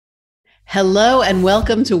Hello, and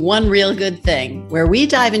welcome to One Real Good Thing, where we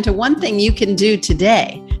dive into one thing you can do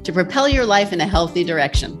today to propel your life in a healthy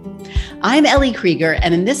direction. I'm Ellie Krieger,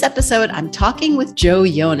 and in this episode, I'm talking with Joe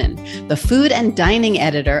Yonan, the food and dining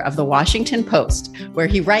editor of the Washington Post, where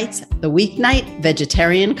he writes the weeknight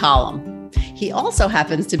vegetarian column. He also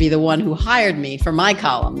happens to be the one who hired me for my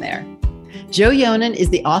column there. Joe Yonan is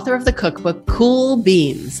the author of the cookbook Cool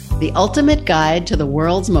Beans, the ultimate guide to the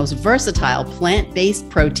world's most versatile plant-based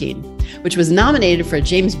protein, which was nominated for a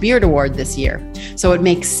James Beard Award this year. So it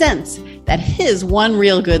makes sense that his one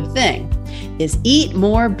real good thing is eat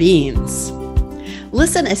more beans.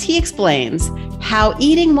 Listen as he explains how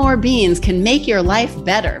eating more beans can make your life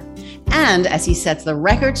better, and as he sets the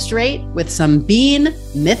record straight with some bean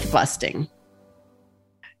myth busting.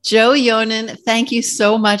 Joe Yonan, thank you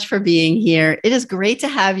so much for being here. It is great to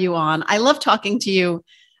have you on. I love talking to you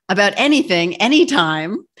about anything,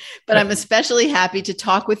 anytime, but I'm especially happy to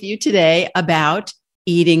talk with you today about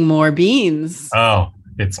eating more beans. Oh,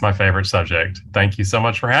 it's my favorite subject. Thank you so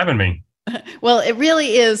much for having me. Well, it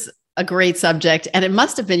really is a great subject, and it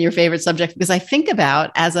must have been your favorite subject because I think about,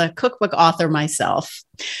 as a cookbook author myself,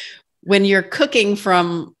 when you're cooking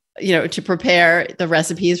to prepare the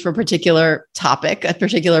recipes for a particular topic, a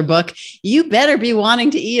particular book, you better be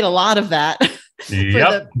wanting to eat a lot of that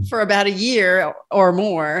for about a year or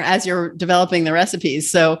more as you're developing the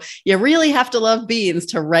recipes. So you really have to love beans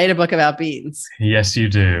to write a book about beans. Yes, you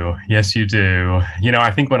do. Yes, you do.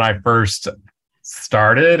 I think when I first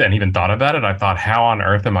started and even thought about it, I thought, how on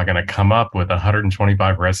earth am I going to come up with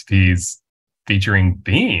 125 recipes featuring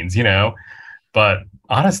beans, But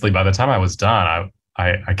honestly, by the time I was done,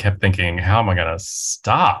 I kept thinking, how am I going to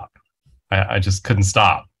stop? I just couldn't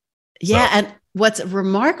stop. Yeah. And what's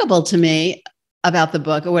remarkable to me about the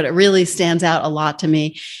book, or what it really stands out a lot to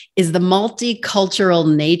me, is the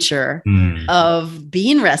multicultural nature of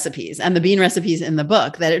bean recipes and the bean recipes in the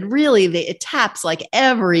book, that it taps like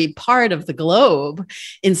every part of the globe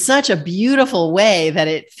in such a beautiful way that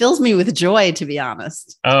it fills me with joy, to be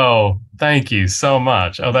honest. Oh, thank you so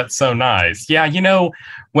much. Oh, that's so nice. Yeah.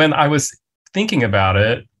 When I was thinking about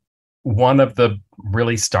it, one of the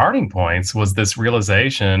really starting points was this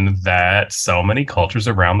realization that so many cultures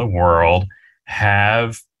around the world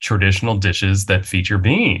have traditional dishes that feature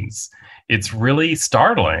beans. It's really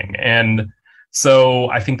startling. And so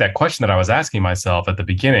I think that question that I was asking myself at the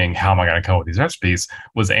beginning, how am I going to come up with these recipes,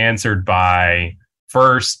 was answered by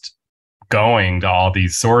first going to all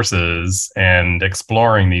these sources and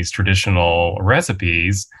exploring these traditional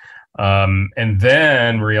recipes. And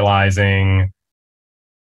then realizing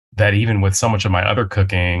that even with so much of my other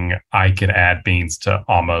cooking, I could add beans to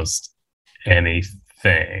almost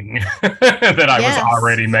anything that I was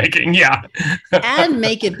already making. Yeah. And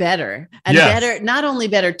make it better. And better, not only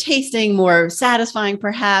better tasting, more satisfying,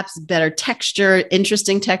 perhaps better texture,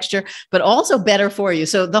 interesting texture, but also better for you.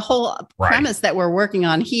 So the whole premise that we're working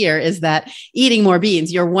on here is that eating more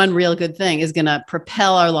beans, your one real good thing, is going to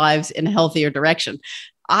propel our lives in a healthier direction.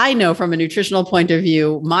 I know from a nutritional point of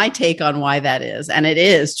view, my take on why that is, and it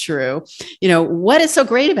is true. What is so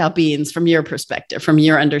great about beans from your perspective, from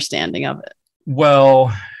your understanding of it?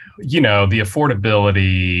 Well, the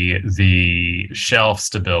affordability, the shelf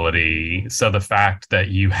stability. So the fact that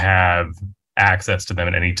you have access to them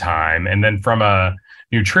at any time. And then from a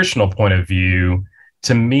nutritional point of view,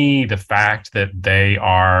 to me, the fact that they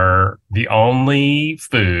are the only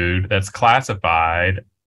food that's classified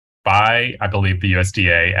by, I believe, the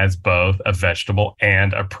USDA as both a vegetable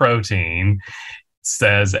and a protein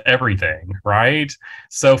says everything, right?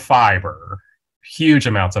 So fiber, huge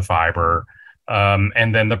amounts of fiber,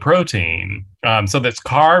 and then the protein. So that's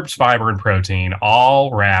carbs, fiber, and protein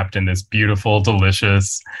all wrapped in this beautiful,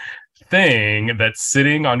 delicious thing that's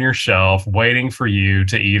sitting on your shelf waiting for you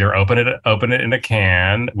to either open it in a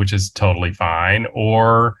can, which is totally fine,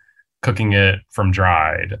 or cooking it from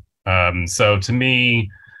dried. So to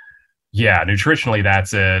me, yeah, nutritionally,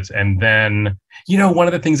 that's it. And then, one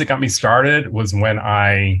of the things that got me started was when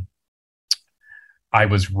I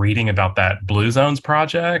was reading about that Blue Zones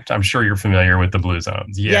project. I'm sure you're familiar with the Blue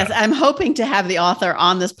Zones. Yeah. Yes, I'm hoping to have the author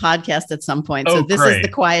on this podcast at some point. So this is the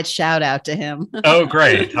quiet shout out to him. Oh,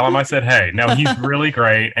 great. Tell him I said, hey. No, he's really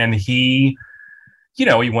great. And he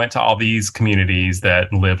went to all these communities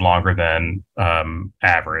that live longer than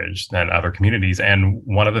average than other communities. And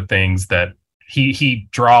one of the things that he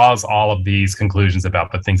draws all of these conclusions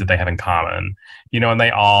about the things that they have in common, and they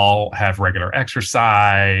all have regular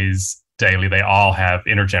exercise daily. They all have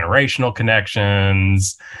intergenerational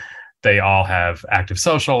connections. They all have active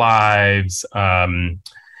social lives. And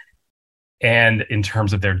in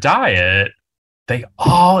terms of their diet, they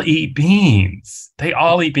all eat beans. They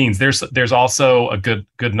all eat beans. There's also a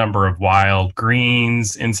good number of wild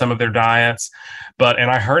greens in some of their diets.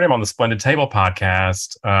 And I heard him on the Splendid Table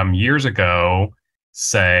podcast years ago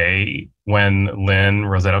say, when Lynn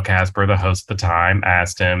Rosetto Casper, the host at the time,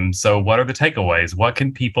 asked him, so what are the takeaways? What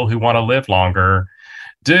can people who want to live longer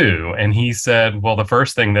do? And he said, well, the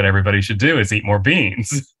first thing that everybody should do is eat more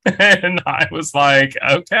beans. And I was like,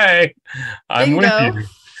 okay, I'm Bingo. with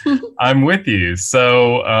you. I'm with you.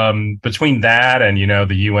 So between that and,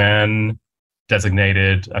 the UN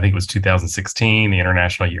designated, I think it was 2016, the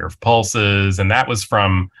International Year of Pulses. And that was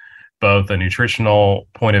from both a nutritional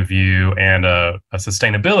point of view and a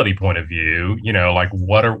sustainability point of view. Like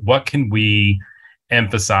what can we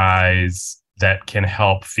emphasize that can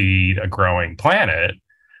help feed a growing planet?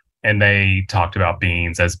 And they talked about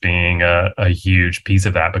beans as being a huge piece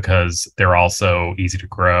of that, because they're also easy to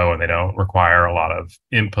grow and they don't require a lot of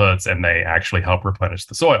inputs, and they actually help replenish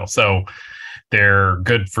the soil. So they're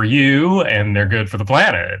good for you and they're good for the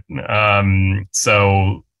planet.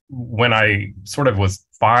 So when I sort of was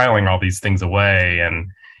filing all these things away,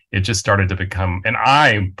 and it just started to become, and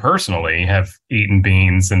I personally have eaten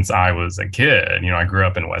beans since I was a kid. I grew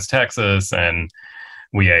up in West Texas, and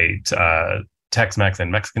we ate Tex-Mex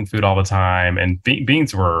and Mexican food all the time, and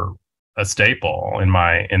beans were a staple in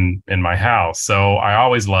my house. So I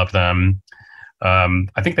always loved them.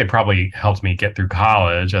 I think they probably helped me get through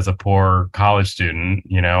college as a poor college student.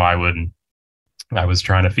 I was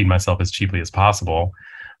trying to feed myself as cheaply as possible.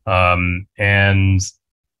 And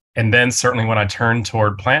then certainly when I turned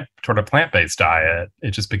toward a plant-based diet,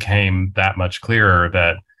 it just became that much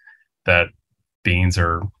clearer that beans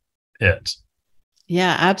are it.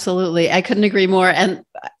 Yeah, absolutely. I couldn't agree more. And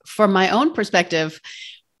from my own perspective,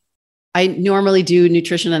 I normally do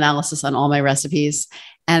nutrition analysis on all my recipes.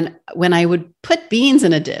 And when I would put beans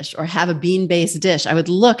in a dish or have a bean-based dish, I would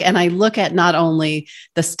look at not only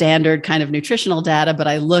the standard kind of nutritional data, but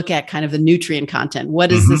I look at kind of the nutrient content.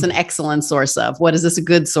 What is this an excellent source of? What is this a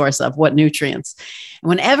good source of? What nutrients? And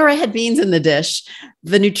whenever I had beans in the dish,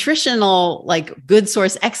 the nutritional, like good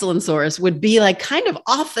source, excellent source would be like kind of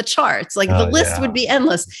off the charts. Like the list would be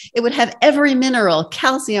endless. It would have every mineral: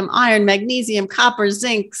 calcium, iron, magnesium, copper,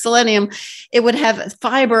 zinc, selenium. It would have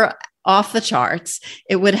fiber off the charts.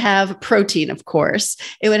 It would have protein, of course.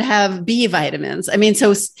 It would have B vitamins. I mean,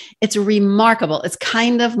 so it's remarkable. It's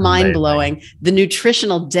kind of mind-blowing, the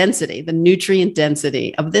nutritional density, the nutrient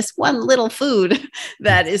density of this one little food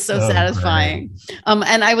that is so satisfying.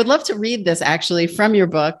 And I would love to read this actually from your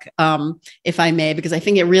book, if I may, because I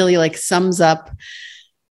think it really like sums up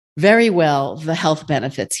very well the health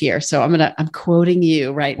benefits here. So I'm quoting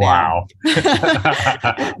you right now. Wow.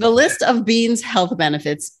 The list of beans' health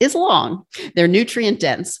benefits is long. They're nutrient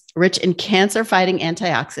dense, rich in cancer-fighting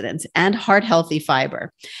antioxidants and heart-healthy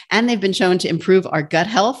fiber. And they've been shown to improve our gut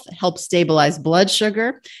health, help stabilize blood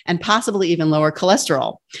sugar, and possibly even lower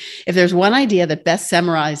cholesterol. If there's one idea that best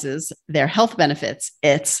summarizes their health benefits,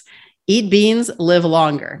 it's eat beans, live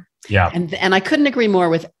longer. Yeah. And I couldn't agree more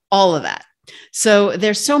with all of that. So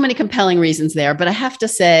there's so many compelling reasons there, but I have to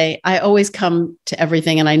say, I always come to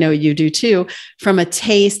everything, and I know you do too, from a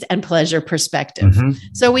taste and pleasure perspective.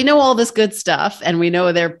 So we know all this good stuff, and we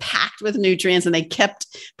know they're packed with nutrients, and they kept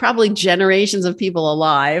probably generations of people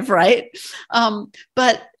alive, right?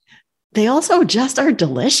 But they also just are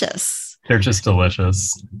delicious. They're just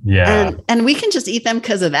delicious. Yeah. And we can just eat them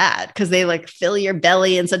because of that, because they like fill your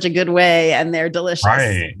belly in such a good way, and they're delicious.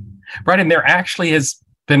 Right. And there actually has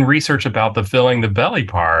been research about the filling the belly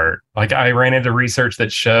part. Like I ran into research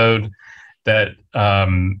that showed that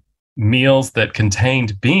meals that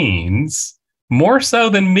contained beans, more so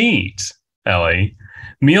than meat, Ellie,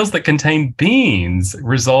 meals that contained beans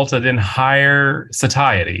resulted in higher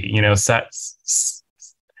satiety,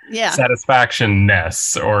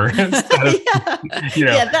 satisfaction-ness, or the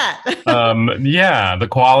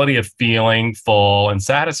quality of feeling full and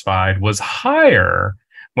satisfied was higher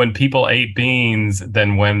when people ate beans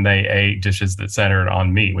than when they ate dishes that centered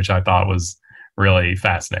on meat, which I thought was really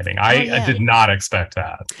fascinating. I did not expect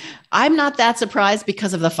that. I'm not that surprised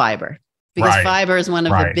because of the fiber. Because fiber is one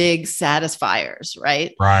of the big satisfiers,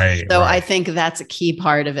 right? So I think that's a key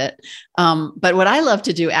part of it. But what I love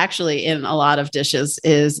to do actually in a lot of dishes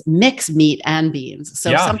is mix meat and beans.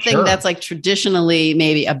 So something that's like traditionally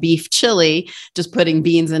maybe a beef chili, just putting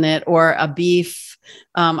beans in it, or a beef.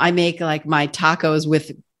 I make like my tacos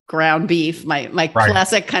with ground beef, my Right.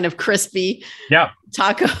 classic kind of crispy Yep.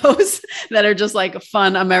 tacos that are just like a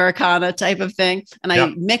fun Americana type of thing. And Yep.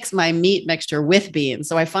 I mix my meat mixture with beans.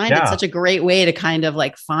 So I find it's Yeah. such a great way to kind of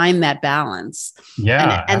like find that balance.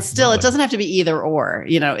 Yeah. And still, it Absolutely. doesn't have to be either or,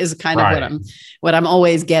 is kind of Right. what I'm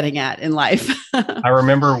always getting at in life. I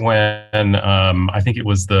remember when I think it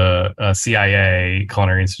was the CIA,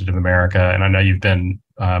 Culinary Institute of America, and I know you've done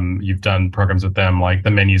programs with them, like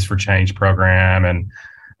the Menus for Change program, and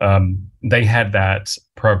they had that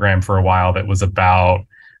program for a while that was about,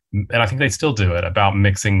 and I think they still do it, about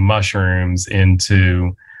mixing mushrooms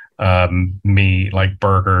into meat, like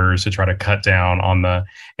burgers, to try to cut down on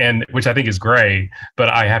and which I think is great. But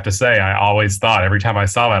I have to say, I always thought every time I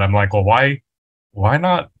saw that, I'm like, well, why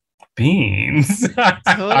not beans?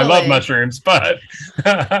 I love Totally. mushrooms, but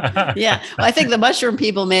Yeah. Well, I think the mushroom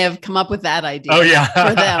people may have come up with that idea oh yeah,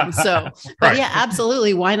 for them. So, but right. yeah,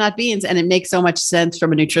 absolutely. Why not beans? And it makes so much sense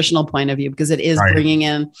from a nutritional point of view because it is Right. bringing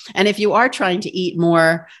in, and if you are trying to eat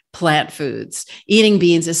more plant foods, eating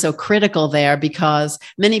beans is so critical there because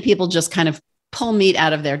many people just kind of pull meat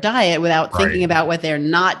out of their diet without thinking Right. about what they're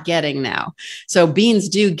not getting now. So beans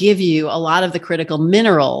do give you a lot of the critical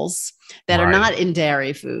minerals that are Right. not in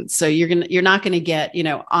dairy foods. So you're not going to get,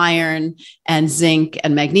 iron and zinc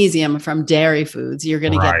and magnesium from dairy foods. You're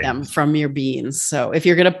going to get Right. them from your beans. So if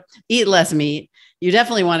you're going to eat less meat, you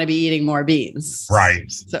definitely want to be eating more beans. Right.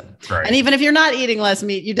 So, Right. and even if you're not eating less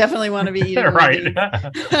meat, you definitely want to be eating more right.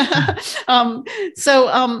 beans.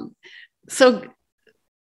 So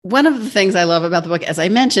one of the things I love about the book, as I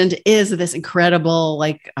mentioned, is this incredible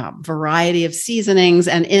variety of seasonings,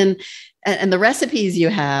 and the recipes you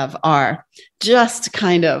have are just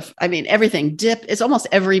kind of, everything dip. It's almost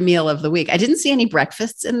every meal of the week. I didn't see any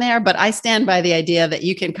breakfasts in there, but I stand by the idea that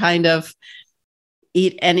you can kind of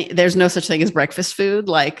eat there's no such thing as breakfast food,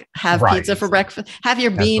 like have Right. pizza for breakfast, have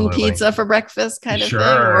your bean Absolutely. pizza for breakfast kind of thing,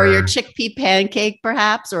 Sure. or your chickpea pancake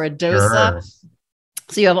perhaps, or a dosa. Sure.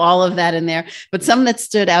 So you have all of that in there. But some that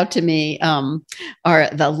stood out to me are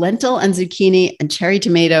the lentil and zucchini and cherry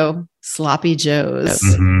tomato sloppy joes.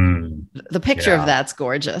 Mhm. The picture Yeah. of that's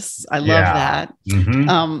gorgeous. I love Yeah. that.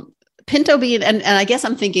 Mhm. Pinto bean, and I guess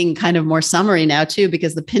I'm thinking kind of more summery now too,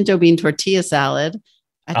 because the pinto bean tortilla salad,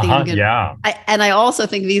 I think I'm gonna, Yeah. I also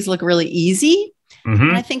think these look really easy. Mhm.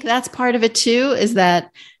 And I think that's part of it too, is that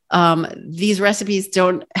these recipes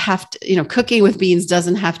don't have to, cooking with beans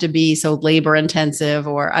doesn't have to be so labor intensive,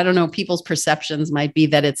 or I don't know, people's perceptions might be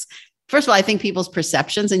that it's, first of all, I think people's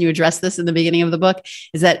perceptions, and you address this in the beginning of the book,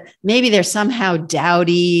 is that maybe they're somehow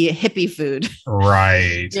dowdy hippie food.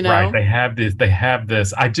 Right. Right. They have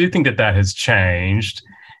this. I do think that has changed.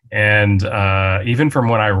 And even from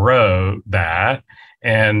when I wrote that,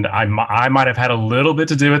 and I might have had a little bit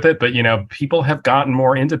to do with it, but people have gotten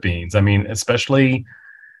more into beans. I mean, especially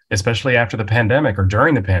after the pandemic or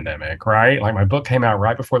during the pandemic, right? Like my book came out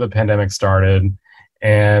right before the pandemic started.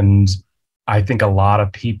 And I think a lot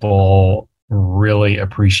of people really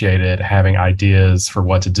appreciated having ideas for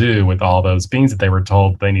what to do with all those beans that they were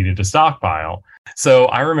told they needed to stockpile. So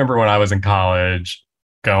I remember when I was in college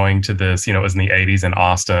going to this, it was in the 80s in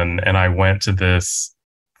Austin, and I went to this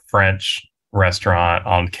French restaurant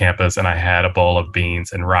on campus and I had a bowl of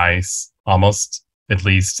beans and rice almost at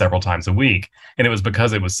least several times a week. And it was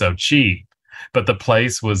because it was so cheap. But the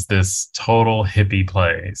place was this total hippie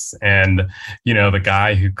place. And, the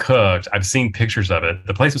guy who cooked, I've seen pictures of it.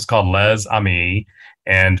 The place was called Les Amis,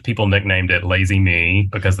 and people nicknamed it Lazy Me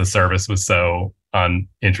because the service was so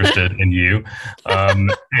uninterested in you.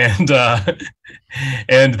 And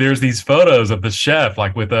there's these photos of the chef,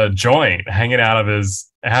 like with a joint hanging out of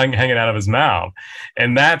his mouth.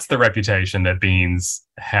 And that's the reputation that beans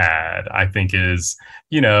had, I think, is,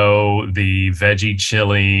 the veggie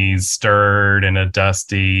chilies stirred in a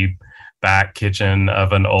dusty back kitchen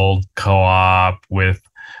of an old co-op with,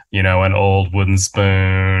 an old wooden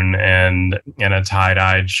spoon and a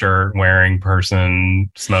tie-dyed shirt wearing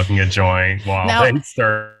person smoking a joint while they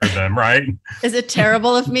stir them, right? Is it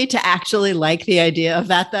terrible of me to actually like the idea of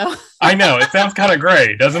that, though? I know. It sounds kind of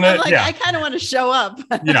great, doesn't it? Yeah. I kind of want to show up.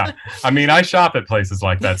 Yeah. I mean, I shop at places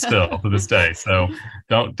like that still to this day. So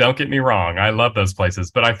don't get me wrong. I love those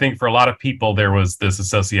places. But I think for a lot of people, there was this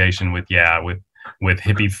association with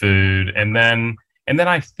hippie food. And then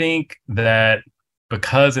I think that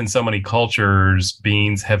because in so many cultures,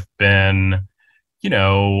 beans have been,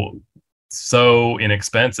 so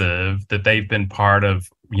inexpensive that they've been part of,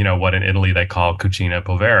 what in Italy they call cucina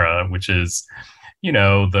povera, which is,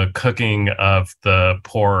 the cooking of the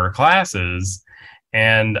poorer classes.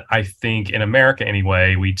 And I think in America,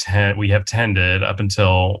 anyway, we have tended up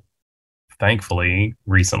until, thankfully,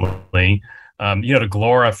 recently, to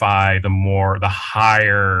glorify the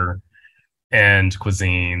higher end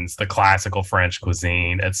cuisines, the classical French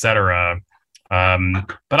cuisine, etc.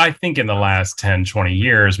 But I think in the last 10, 20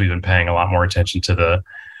 years, we've been paying a lot more attention to the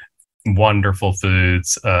wonderful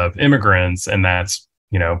foods of immigrants, and that's,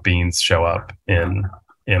 beans show up in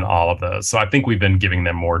all of those. So I think we've been giving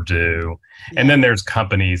them more due. And then there's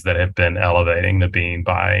companies that have been elevating the bean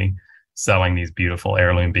by selling these beautiful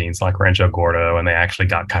heirloom beans like Rancho Gordo, and they actually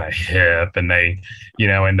got kind of hip, and they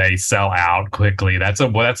sell out quickly. That's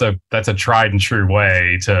a tried and true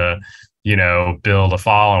way to, build a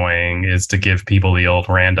following, is to give people the old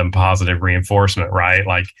random positive reinforcement, right?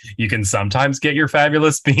 Like, you can sometimes get your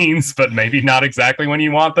fabulous beans, but maybe not exactly when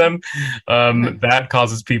you want them. That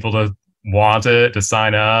causes people to want it, to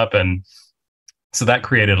sign up. And so that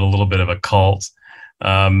created a little bit of a cult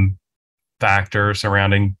factor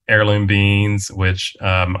surrounding heirloom beans, which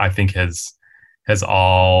I think has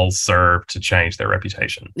all served to change their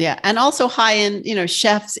reputation. Yeah. And also high-end,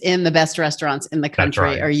 chefs in the best restaurants in the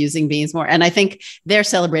country are using beans more. And I think they're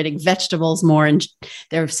celebrating vegetables more, and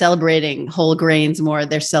they're celebrating whole grains more.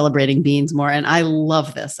 They're celebrating beans more. And I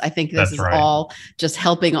love this. I think this is all just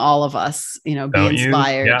helping all of us, be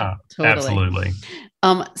inspired. Yeah, totally. Absolutely.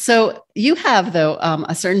 So you have, though,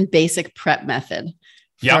 a certain basic prep method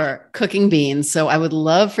for cooking beans. So I would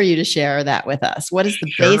love for you to share that with us. What is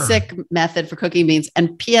the basic method for cooking beans?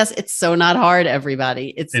 And P.S., it's so not hard,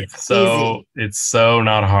 everybody. It's so easy. It's so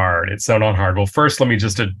not hard. It's so not hard. Well, first, let me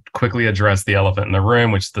just quickly address the elephant in the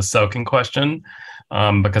room, which is the soaking question,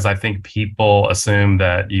 because I think people assume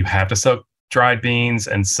that you have to soak dried beans.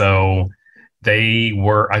 And so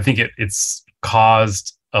I think it's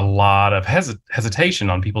caused a lot of hesitation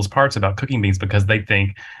on people's parts about cooking beans, because they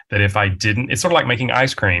think that if I didn't, it's sort of like making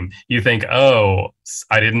ice cream. You think, oh,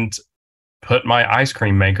 I didn't put my ice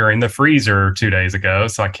cream maker in the freezer 2 days ago,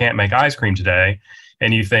 so I can't make ice cream today.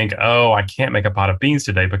 And you think, oh, I can't make a pot of beans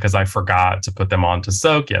today because I forgot to put them on to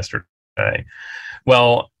soak yesterday.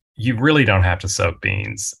 Well, you really don't have to soak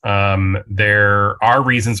beans. There are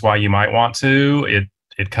reasons why you might want to.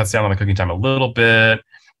 It cuts down on the cooking time a little bit.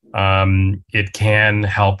 It can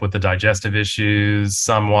help with the digestive issues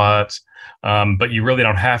somewhat, but you really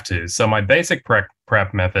don't have to. So my basic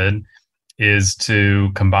prep method is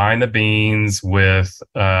to combine the beans with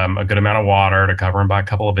a good amount of water to cover them by a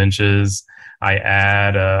couple of inches. I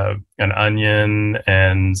add an onion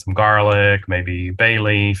and some garlic, maybe bay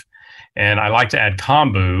leaf, and I like to add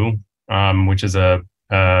kombu, which is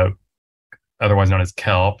otherwise known as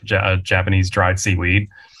kelp, Japanese dried seaweed,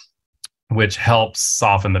 which helps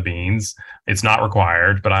soften the beans. It's not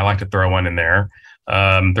required, but I like to throw one in there,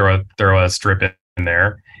 throw a strip in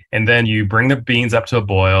there. And then you bring the beans up to a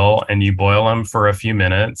boil, and you boil them for a few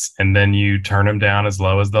minutes, and then you turn them down as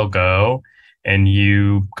low as they'll go, and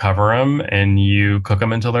you cover them and you cook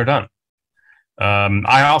them until they're done.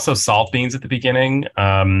 I also salt beans at the beginning,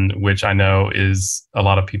 which I know is a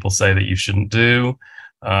lot of people say that you shouldn't do.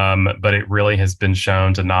 But it really has been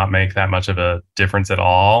shown to not make that much of a difference at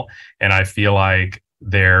all. And I feel like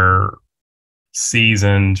they're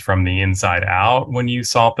seasoned from the inside out when you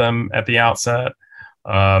salt them at the outset.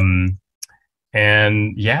 And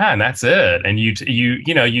that's it. And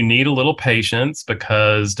you need a little patience,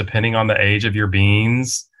 because depending on the age of your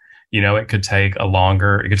beans, it could take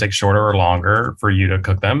shorter or longer for you to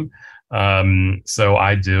cook them. So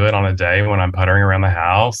I do it on a day when I'm puttering around the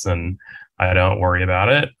house, and I don't worry about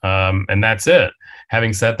it. And that's it.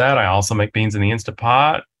 Having said that, I also make beans in the Instant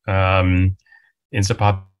Pot. Instant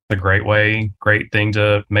Pot is a great thing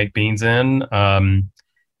to make beans in.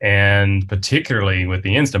 And particularly with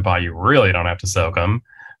the Instant Pot, you really don't have to soak them.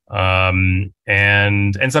 And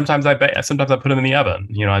sometimes I put them in the oven.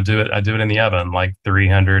 I do it in the oven, like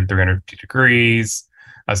 350 degrees.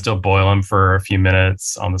 I still boil them for a few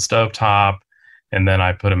minutes on the stovetop, and then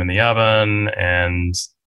I put them in the oven, and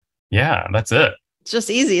yeah, that's it. It's just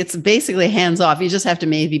easy. It's basically hands off. You just have to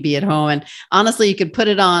maybe be at home. And honestly, you could put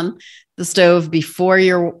it on the stove before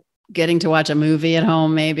you're getting to watch a movie at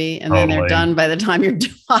home, maybe. And then they're done by the time you're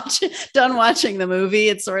done watching the movie.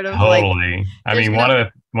 It's sort of totally. I mean, one of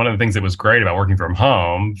the things that was great about working from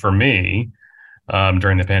home for me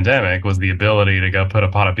during the pandemic was the ability to go put a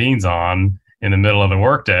pot of beans on in the middle of the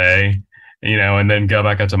workday, and then go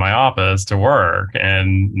back up to my office to work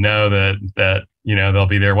and know that they'll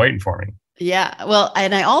be there waiting for me. Yeah. Well,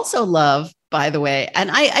 and I also love, by the way, and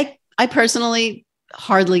I personally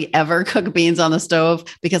hardly ever cook beans on the stove,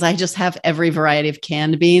 because I just have every variety of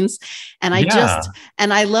canned beans. And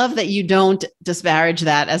I love that you don't disparage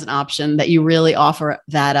that as an option, that you really offer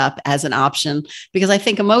that up as an option, because I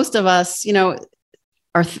think most of us,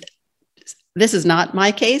 this is not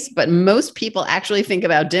my case, but most people actually think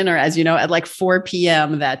about dinner, as you know, at like 4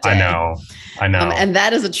 p.m. that day. I know. And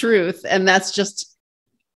that is a truth. And that's just,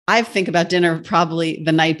 I think about dinner probably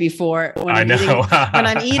the night before when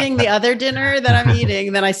I'm eating the other dinner that I'm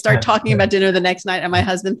eating, then I start talking about dinner the next night. And my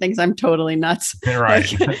husband thinks I'm totally nuts.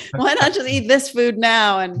 Right. Like, why not just eat this food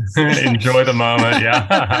now and enjoy the moment?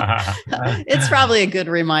 Yeah. It's probably a good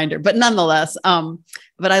reminder, but nonetheless,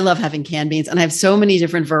 but I love having canned beans, and I have so many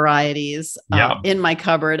different varieties in my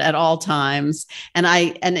cupboard at all times. And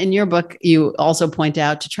in your book, you also point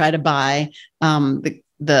out to try to buy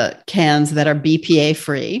the cans that are BPA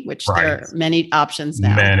free, which there are many options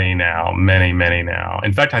now. Many now.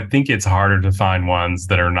 In fact, I think it's harder to find ones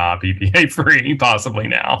that are not BPA free, possibly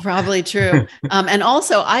now. Probably true. And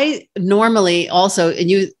also, I normally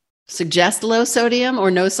and you suggest low sodium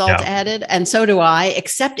or no salt added. And so do I,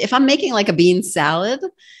 except if I'm making like a bean salad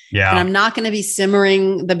and I'm not going to be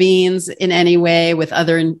simmering the beans in any way with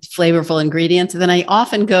other flavorful ingredients, then I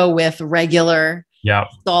often go with regular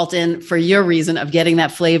salt in for your reason of getting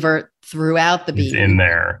that flavor throughout the bean. It's in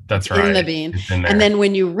there. That's right. In the bean. And then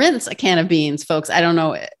when you rinse a can of beans, folks, I don't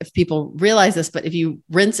know if people realize this, but if you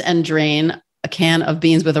rinse and drain a can of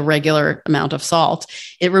beans with a regular amount of salt,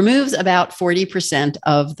 it removes about 40%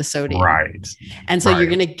 of the sodium. Right. And so you're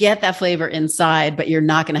going to get that flavor inside, but you're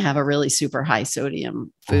not going to have a really super high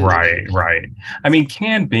sodium food. Right. I mean,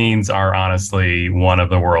 canned beans are honestly one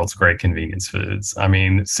of the world's great convenience foods. I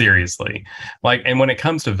mean, seriously. And when it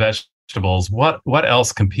comes to vegetables, what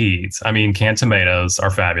else competes? I mean, canned tomatoes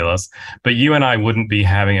are fabulous, but you and I wouldn't be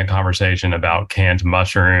having a conversation about canned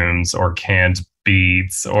mushrooms or canned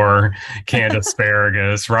beets or canned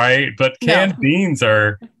asparagus, right? But canned beans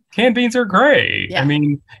are great. Yeah. I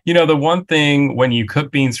mean, the one thing when you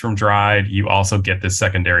cook beans from dried, you also get this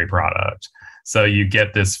secondary product. So you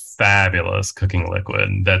get this fabulous cooking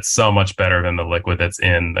liquid that's so much better than the liquid that's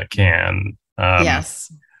in the can.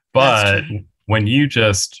 Yes. But when you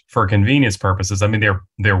just, for convenience purposes, I mean,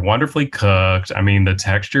 they're wonderfully cooked. I mean, the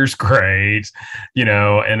texture's great,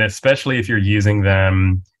 and especially if you're using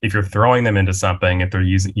them, if you're throwing them into something, if you're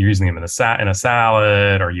using them in a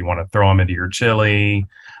salad, or you want to throw them into your chili,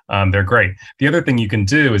 they're great. The other thing you can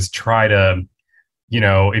do is try to,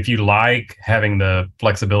 if you like having the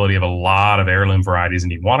flexibility of a lot of heirloom varieties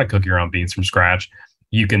and you want to cook your own beans from scratch,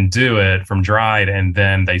 you can do it from dried, and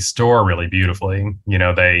then they store really beautifully.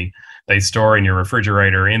 They store in your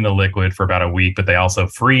refrigerator in the liquid for about a week, but they also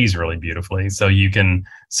freeze really beautifully. So you can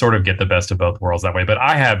sort of get the best of both worlds that way. But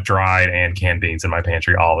I have dried and canned beans in my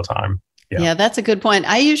pantry all the time. Yeah, that's a good point.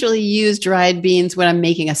 I usually use dried beans when I'm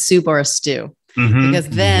making a soup or a stew, because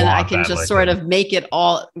then I can just sort of make it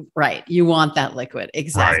all right. You want that liquid.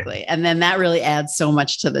 Exactly. Right. And then that really adds so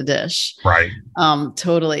much to the dish. Right.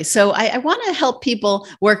 Totally. So I want to help people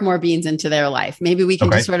work more beans into their life. Maybe we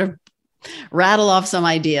can just sort of rattle off some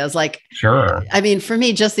ideas. Sure. I mean, for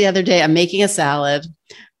me, just the other day, I'm making a salad.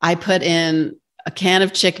 I put in a can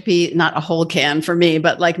of chickpea, not a whole can for me,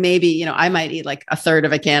 but maybe, I might eat a third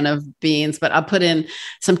of a can of beans, but I'll put in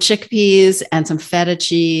some chickpeas and some feta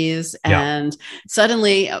cheese. And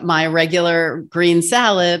suddenly my regular green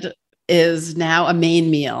salad is now a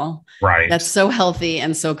main meal. Right. That's so healthy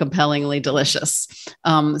and so compellingly delicious.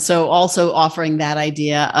 So also offering that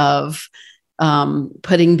idea of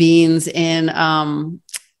putting beans in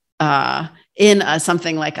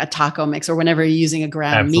something like a taco mix, or whenever you're using a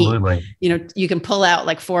ground meat, you can pull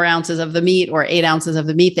out 4 ounces of the meat or 8 ounces of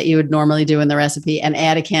the meat that you would normally do in the recipe and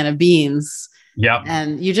add a can of beans. Yeah.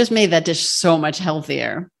 And you just made that dish so much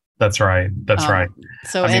healthier. That's right.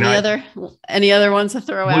 So any other ones to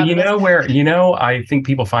throw out? I think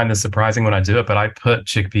people find this surprising when I do it, but I put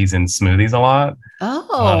chickpeas in smoothies a lot.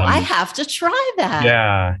 Oh, I have to try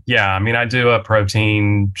that. Yeah. I mean, I do a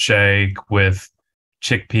protein shake with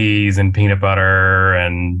chickpeas and peanut butter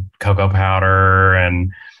and cocoa powder,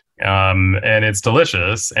 and it's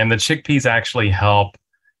delicious. And the chickpeas actually help,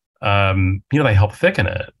 they help thicken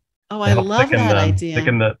it. Oh, I love that idea.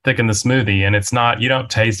 Thicken the smoothie, and it's not, you don't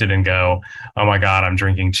taste it and go, oh my God, I'm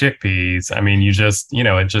drinking chickpeas. I mean, you just,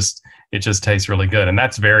 it just tastes really good, and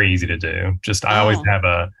that's very easy to do. I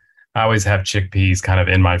always have chickpeas kind of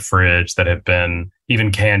in my fridge that have been, even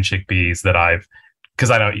canned chickpeas that because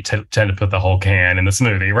I don't tend to put the whole can in the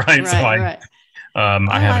smoothie, right? Right.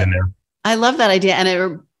 I have it in there. I love that idea, and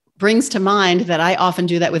it brings to mind that I often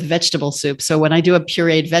do that with vegetable soup. So when I do a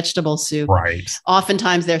pureed vegetable soup, Right.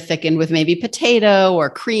 oftentimes they're thickened with maybe potato or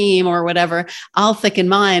cream or whatever. I'll thicken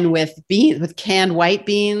mine with canned white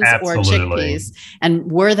beans or chickpeas, and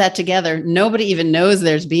whir that together. Nobody even knows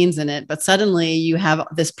there's beans in it, but suddenly you have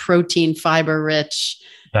this protein, fiber rich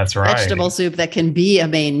vegetable soup that can be a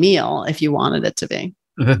main meal if you wanted it to be.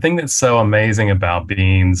 The thing that's so amazing about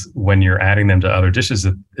beans when you're adding them to other dishes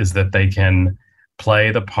is that they can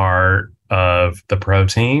play the part of the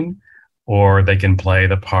protein, or they can play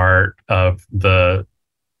the part of the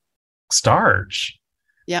starch,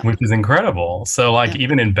 which is incredible. So like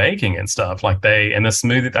even in baking and stuff, like and the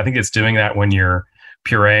smoothie, I think it's doing that when you're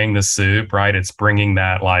pureeing the soup, right? It's bringing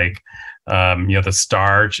that like, the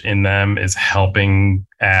starch in them is helping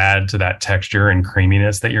add to that texture and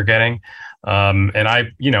creaminess that you're getting. And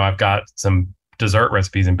I've got some dessert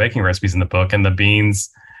recipes and baking recipes in the book, and the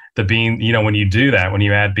beans, when you do that, when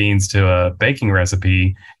you add beans to a baking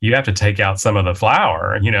recipe, you have to take out some of the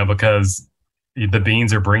flour, because the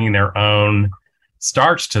beans are bringing their own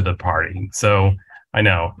starch to the party. So I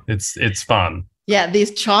know it's fun. Yeah.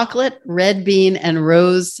 These chocolate, red bean, and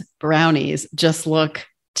rose brownies just look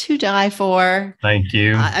to die for. Thank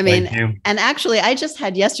you. And actually I just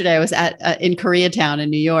had yesterday, I was in Koreatown in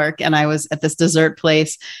New York, and I was at this dessert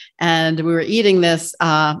place, and we were eating this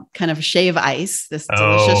kind of shave ice, this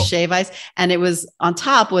delicious shave ice. And it was on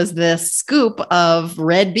top was this scoop of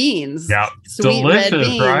red beans, sweet delicious, red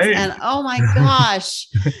beans. Right? And oh my gosh.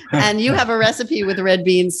 And you have a recipe with red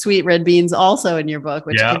beans, sweet red beans also in your book,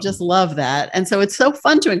 which I just love that. And so it's so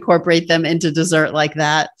fun to incorporate them into dessert like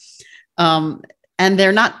that. And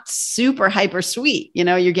they're not super hyper sweet.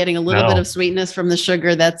 You're getting a little bit of sweetness from the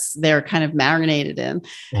sugar they're kind of marinated in.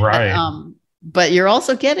 Right. But you're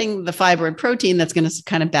also getting the fiber and protein that's going to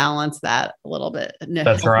kind of balance that a little bit.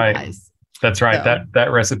 That's right. That's right. So.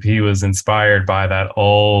 That recipe was inspired by that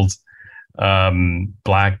old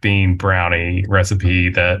black bean brownie recipe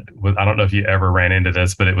that was, I don't know if you ever ran into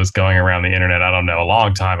this, but it was going around the internet, I don't know, a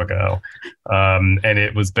long time ago. And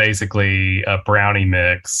it was basically a brownie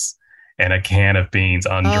mix and a can of beans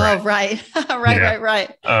undressed. Oh, right.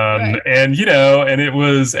 Right. And, and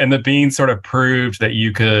the beans sort of proved that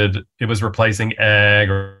it was replacing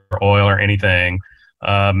egg or oil or anything.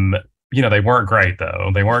 They weren't great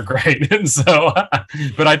though. They weren't great. And so,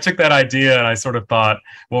 but I took that idea and I sort of thought,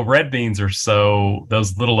 well, red beans those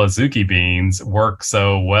little azuki beans work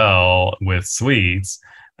so well with sweets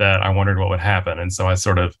that I wondered what would happen. And so I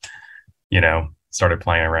sort of, started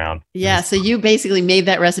playing around. Yeah. So you basically made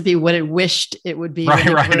that recipe what it wished it would be. Right.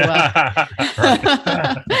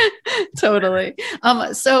 Totally.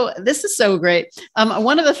 So this is so great.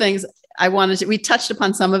 One of the things we touched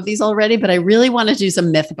upon some of these already, but I really want to do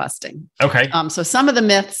some myth busting. Okay. So some of the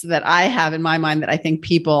myths that I have in my mind that I think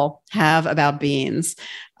people have about beans,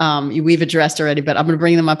 we've addressed already, but I'm going to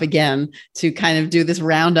bring them up again to kind of do this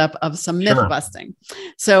roundup of some myth busting.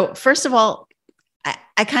 So first of all,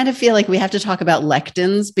 I kind of feel like we have to talk about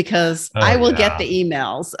lectins, because I will get the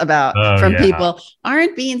emails from people,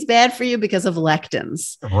 aren't beans bad for you because of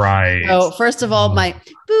lectins? Right. So first of all, my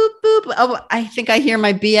boop, boop. Oh, I think I hear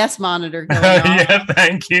my BS monitor going off. Yeah,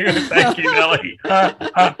 thank you, Ellie.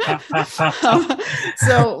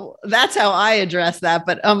 So that's how I address that.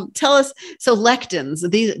 But tell us, so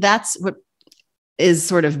lectins, that's what is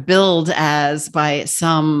sort of billed as by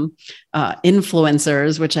some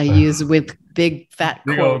influencers, which I use with big fat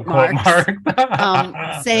quote marks,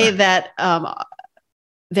 say that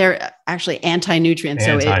they're actually anti-nutrients.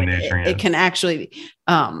 So it can actually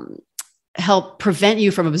help prevent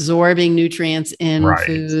you from absorbing nutrients in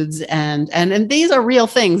foods. And these are real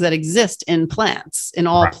things that exist in plants, in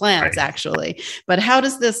all plants, actually. But how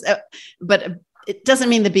does this, but it doesn't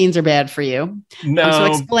mean the beans are bad for you. No. So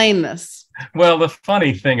explain this. Well, the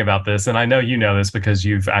funny thing about this, and I know you know this because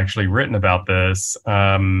you've actually written about this,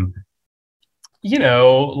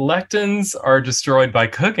 lectins are destroyed by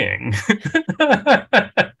cooking.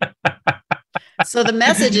 So the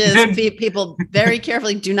message is people very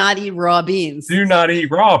carefully do not eat raw beans. Do not eat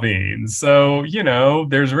raw beans. So,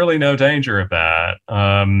 there's really no danger of that.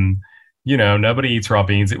 Nobody eats raw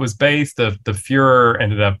beans. It was the furor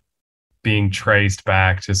ended up being traced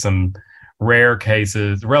back to some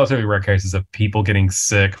relatively rare cases of people getting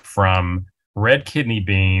sick from red kidney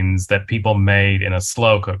beans that people made in a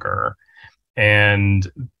slow cooker.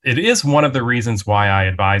 And it is one of the reasons why I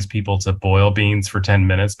advise people to boil beans for 10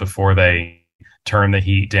 minutes before they turn the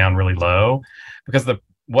heat down really low, because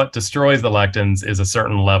what destroys the lectins is a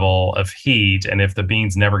certain level of heat. And if the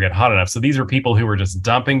beans never get hot enough, so these are people who were just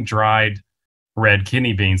dumping dried red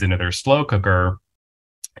kidney beans into their slow cooker,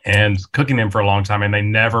 and cooking them for a long time, and they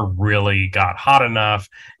never really got hot enough,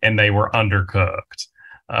 and they were undercooked,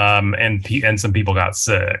 and some people got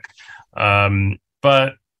sick.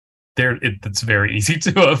 But it's very easy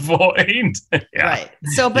to avoid. Yeah. Right.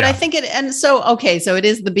 So, but I think so it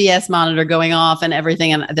is the BS monitor going off and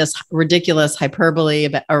everything, and this ridiculous hyperbole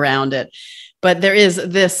around it. But there is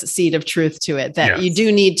this seed of truth to it that you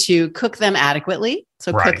do need to cook them adequately.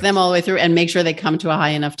 So cook them all the way through and make sure they come to a high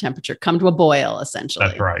enough temperature, come to a boil, essentially.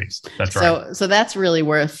 That's right. So that's really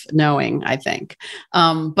worth knowing, I think.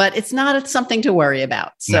 But it's not something to worry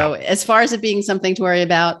about. So as far as it being something to worry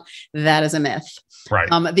about, that is a myth. Right.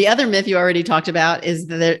 The other myth you already talked about is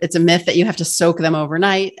that it's a myth that you have to soak them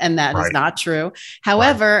overnight, and that is not true.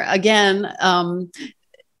 However, again,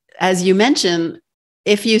 as you mentioned,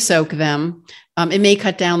 if you soak them, it may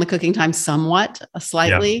cut down the cooking time somewhat,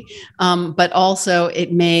 slightly, but also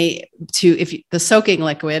it may the soaking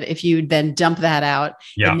liquid, if you then dump that out,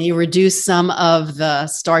 it may reduce some of the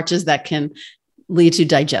starches that can lead to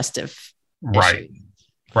digestive issues.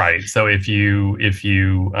 Right. So if you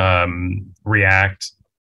react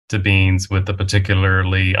to beans with a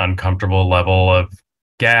particularly uncomfortable level of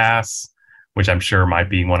gas, which I'm sure might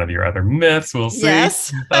be one of your other myths, we'll see.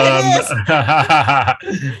 Yes,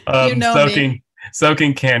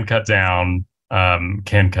 soaking can cut down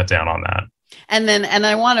on that. And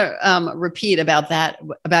I want to repeat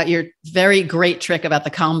about your very great trick about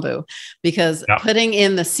the kombu, because putting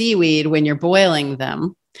in the seaweed when you're boiling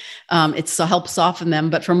them, it helps soften them.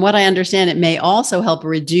 But from what I understand, it may also help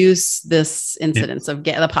reduce this incidence of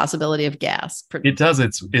the possibility of gas. It does.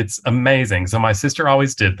 It's amazing. So my sister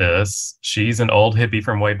always did this. She's an old hippie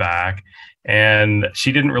from way back, and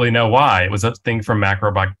she didn't really know why. It was a thing from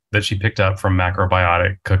that she picked up from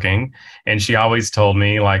macrobiotic cooking. And she always told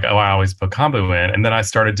me, like, oh, I always put kombu in. And then I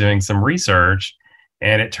started doing some research,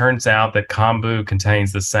 and it turns out that kombu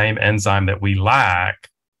contains the same enzyme that we lack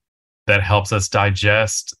that helps us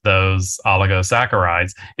digest those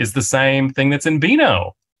oligosaccharides, is the same thing that's in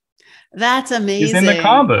Beano. That's amazing. It's in the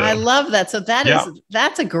kombu. I love that. So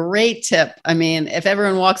that's a great tip. I mean, if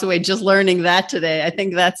everyone walks away just learning that today, I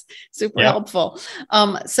think that's super helpful.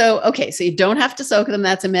 So you don't have to soak them.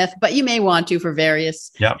 That's a myth, but you may want to for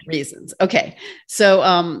various reasons. Okay.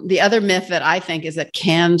 So the other myth that I think is that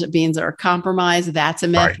canned beans are compromised. That's a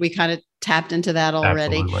myth. Right. We kind of tapped into that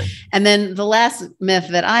already. Absolutely. And then the last myth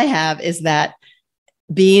that I have is that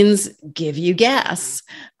beans give you gas.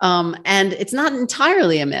 And it's not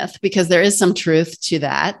entirely a myth, because there is some truth to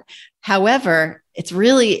that. However, it's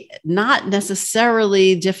really not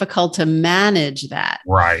necessarily difficult to manage that.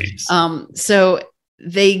 Right. So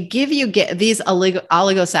they give you these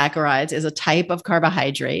oligosaccharides is a type of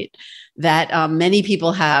carbohydrate that many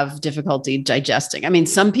people have difficulty digesting. I mean,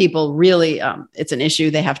 some people really, it's an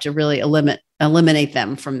issue. They have to really eliminate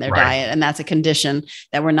them from their diet. And that's a condition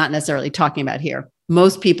that we're not necessarily talking about here.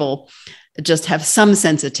 Most people just have some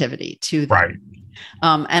sensitivity to them. Right.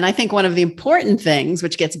 And I think one of the important things,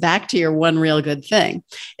 which gets back to your one real good thing,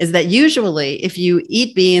 is that usually if you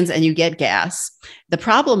eat beans and you get gas, the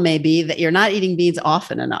problem may be that you're not eating beans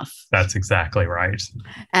often enough. That's exactly right.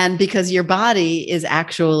 And because your body is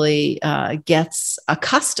actually gets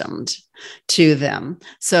accustomed to them.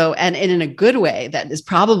 So, and in a good way that is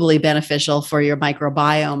probably beneficial for your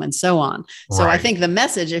microbiome and so on. So I think the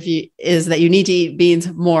message is that you need to eat beans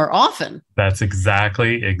more often. That's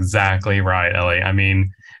exactly right, Ellie. I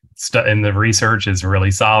mean, and the research is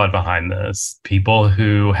really solid behind this. People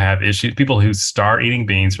who have issues, people who start eating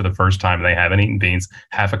beans for the first time, they haven't eaten beans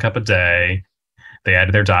half a cup a day, they add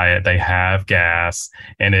to their diet, they have gas,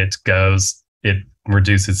 and it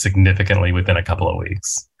reduces significantly within a couple of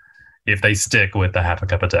weeks if they stick with the half a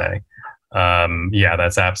cup a day.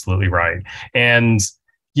 That's absolutely right. And,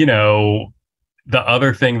 the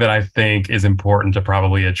other thing that I think is important to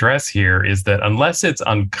probably address here is that unless it's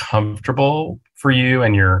uncomfortable for you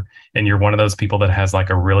and you're one of those people that has like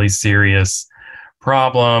a really serious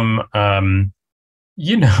problem,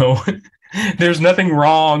 there's nothing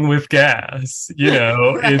wrong with gas. We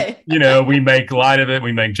make light of it,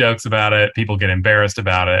 we make jokes about it, people get embarrassed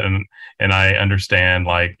about it, and I understand,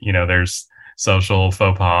 there's social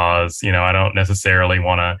faux pas. I don't necessarily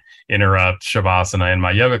want to interrupt shavasana in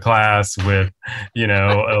my yoga class with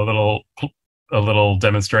a little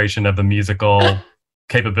demonstration of the musical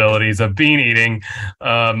capabilities of bean eating,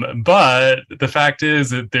 but the fact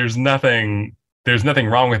is that there's nothing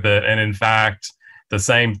wrong with it, and in fact the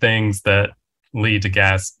same things that lead to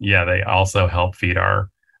gas, they also help feed our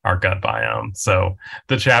gut biome. So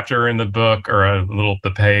the chapter in the book, or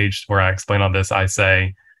the page where I explain all this, I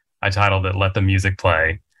titled it "Let the Music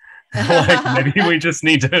Play." Like maybe we just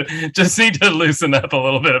need to loosen up a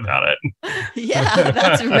little bit about it. Yeah,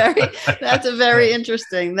 that's a very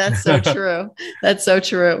interesting. That's so true. That's so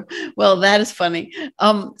true. Well, that is funny.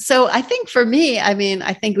 So I think for me, I mean,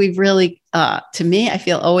 I think we've really, to me, I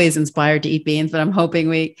feel always inspired to eat beans, but I'm hoping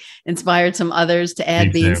we inspired some others to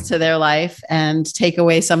add beans to their life and take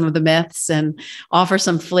away some of the myths and offer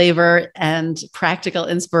some flavor and practical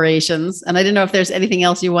inspirations. And I didn't know if there's anything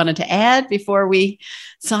else you wanted to add before we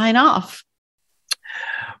sign off.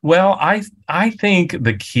 Well, I think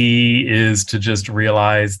the key is to just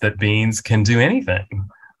realize that beans can do anything.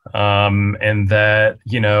 And that,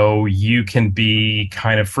 you can be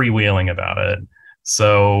kind of freewheeling about it.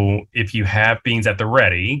 So if you have beans at the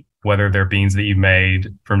ready, whether they're beans that you've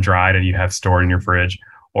made from dried and you have stored in your fridge,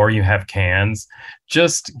 or you have cans,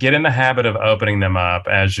 just get in the habit of opening them up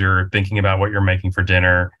as you're thinking about what you're making for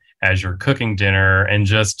dinner, as you're cooking dinner, and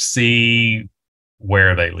just see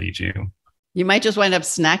where they lead you. You might just wind up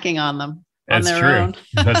snacking on them. That's true.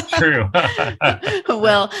 That's true.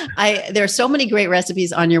 Well, there are so many great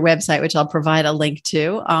recipes on your website, which I'll provide a link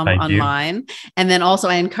to online. And then also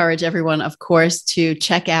I encourage everyone, of course, to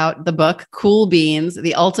check out the book, Cool Beans,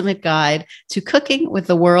 The Ultimate Guide to Cooking with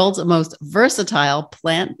the World's Most Versatile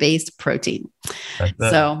Plant-Based Protein.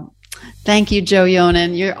 So thank you, Joe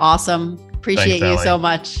Yonan. You're awesome. Appreciate you so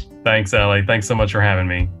much. Thanks, Ellie. Thanks so much for having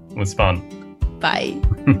me. It was fun. Bye.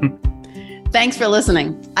 Thanks for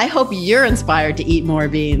listening. I hope you're inspired to eat more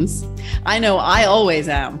beans. I know I always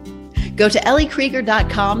am. Go to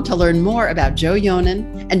elliekrieger.com to learn more about Joe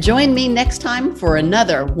Yonan and join me next time for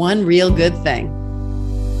another One Real Good Thing.